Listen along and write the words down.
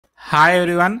Hi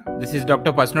everyone, this is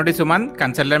Dr. Pasunuti Sumanth,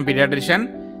 consultant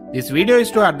pediatrician. This video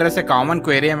is to address a common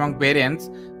query among parents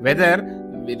whether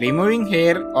removing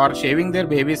hair or shaving their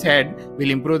baby's head will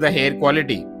improve the hair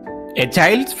quality. A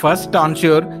child's first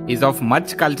tonsure is of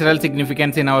much cultural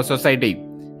significance in our society,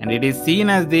 and it is seen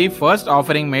as the first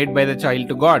offering made by the child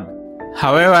to God.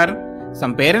 However,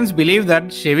 some parents believe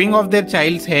that shaving off their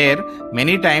child's hair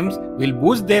many times will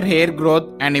boost their hair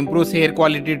growth and improves hair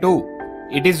quality too.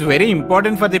 It is very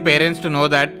important for the parents to know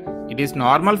that it is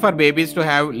normal for babies to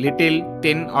have little,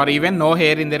 thin or even no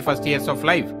hair in their first years of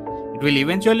life. It will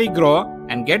eventually grow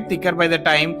and get thicker by the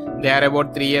time they are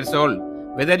about 3 years old,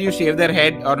 whether you shave their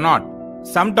head or not.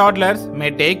 Some toddlers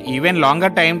may take even longer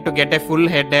time to get a full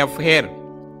head of hair.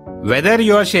 Whether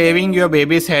you are shaving your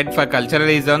baby's head for cultural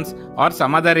reasons or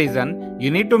some other reason,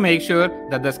 you need to make sure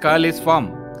that the skull is firm.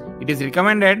 It is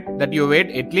recommended that you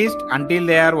wait at least until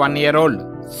they are 1 year old.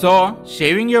 So,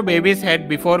 shaving your baby's head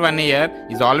before 1 year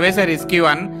is always a risky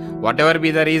one, whatever be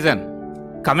the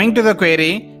reason. Coming to the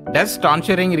query, does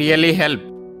tonsuring really help?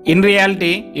 In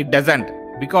reality, it doesn't,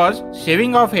 because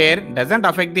shaving off hair doesn't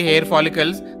affect the hair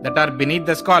follicles that are beneath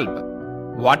the scalp.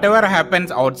 Whatever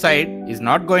happens outside is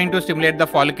not going to stimulate the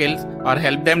follicles or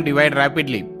help them divide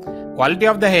rapidly. Quality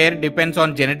of the hair depends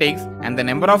on genetics, and the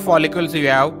number of follicles you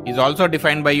have is also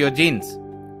defined by your genes.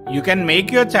 You can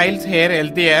make your child's hair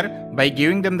healthier by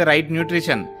giving them the right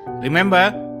nutrition.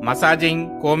 Remember,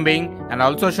 massaging, combing and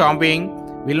also shampooing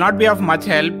will not be of much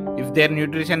help if their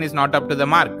nutrition is not up to the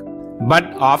mark. But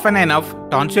often enough,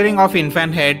 tonsuring of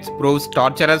infant heads proves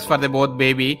torturous for the both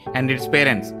baby and its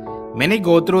parents. Many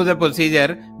go through the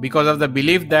procedure because of the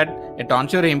belief that a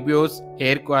tonsure improves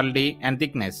hair quality and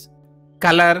thickness.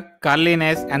 Color,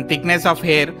 curliness and thickness of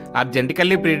hair are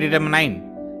genetically predetermined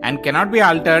and cannot be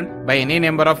altered by any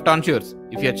number of tonsures.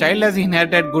 If your child has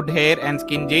inherited good hair and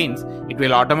skin genes, it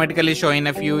will automatically show in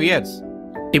a few years.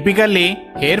 Typically,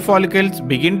 hair follicles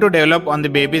begin to develop on the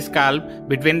baby's scalp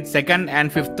between 2nd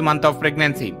and 5th month of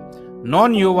pregnancy. No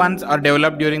new ones are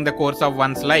developed during the course of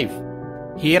one's life.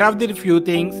 Here are the few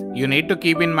things you need to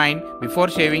keep in mind before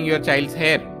shaving your child's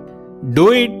hair.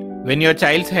 Do it when your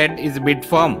child's head is a bit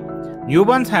firm.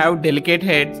 Newborns have delicate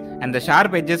heads and the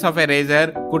sharp edges of a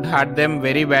razor could hurt them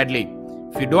very badly.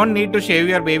 If you don't need to shave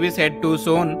your baby's head too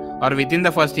soon or within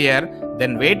the first year,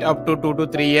 then wait up to 2 to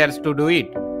 3 years to do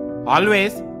it.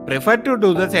 Always prefer to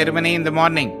do the ceremony in the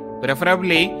morning,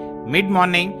 preferably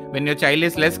mid-morning when your child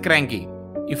is less cranky.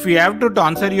 If you have to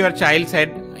tonsure your child's head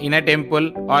in a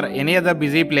temple or any other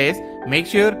busy place, make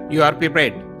sure you are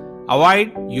prepared.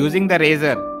 Avoid using the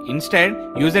razor. Instead,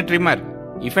 use a trimmer.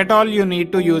 If at all you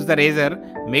need to use the razor,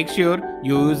 make sure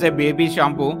you use a baby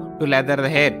shampoo to lather the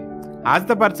hair. Ask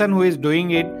the person who is doing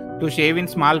it to shave in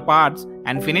small parts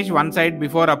and finish one side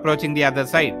before approaching the other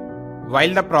side.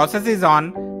 While the process is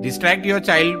on, distract your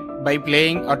child by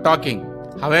playing or talking.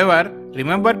 However,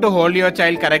 remember to hold your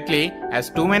child correctly, as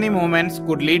too many movements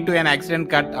could lead to an accident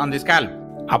cut on the scalp.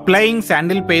 Applying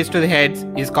sandal paste to the heads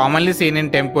is commonly seen in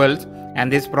temples,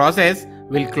 and this process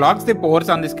will clog the pores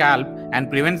on the scalp and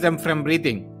prevents them from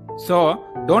breathing. So,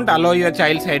 don't allow your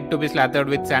child's head to be slathered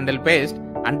with sandal paste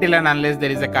until and unless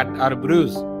there is a cut or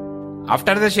bruise.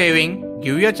 After the shaving,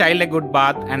 give your child a good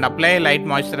bath and apply a light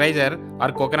moisturizer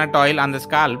or coconut oil on the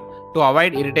scalp to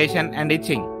avoid irritation and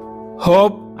itching.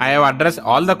 Hope I have addressed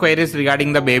all the queries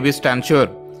regarding the baby's tonsure,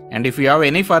 and if you have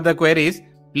any further queries,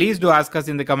 please do ask us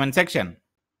in the comment section.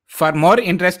 For more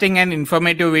interesting and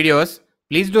informative videos,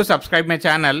 please do subscribe my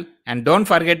channel and don't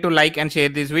forget to like and share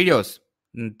these videos.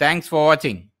 Thanks for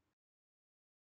watching.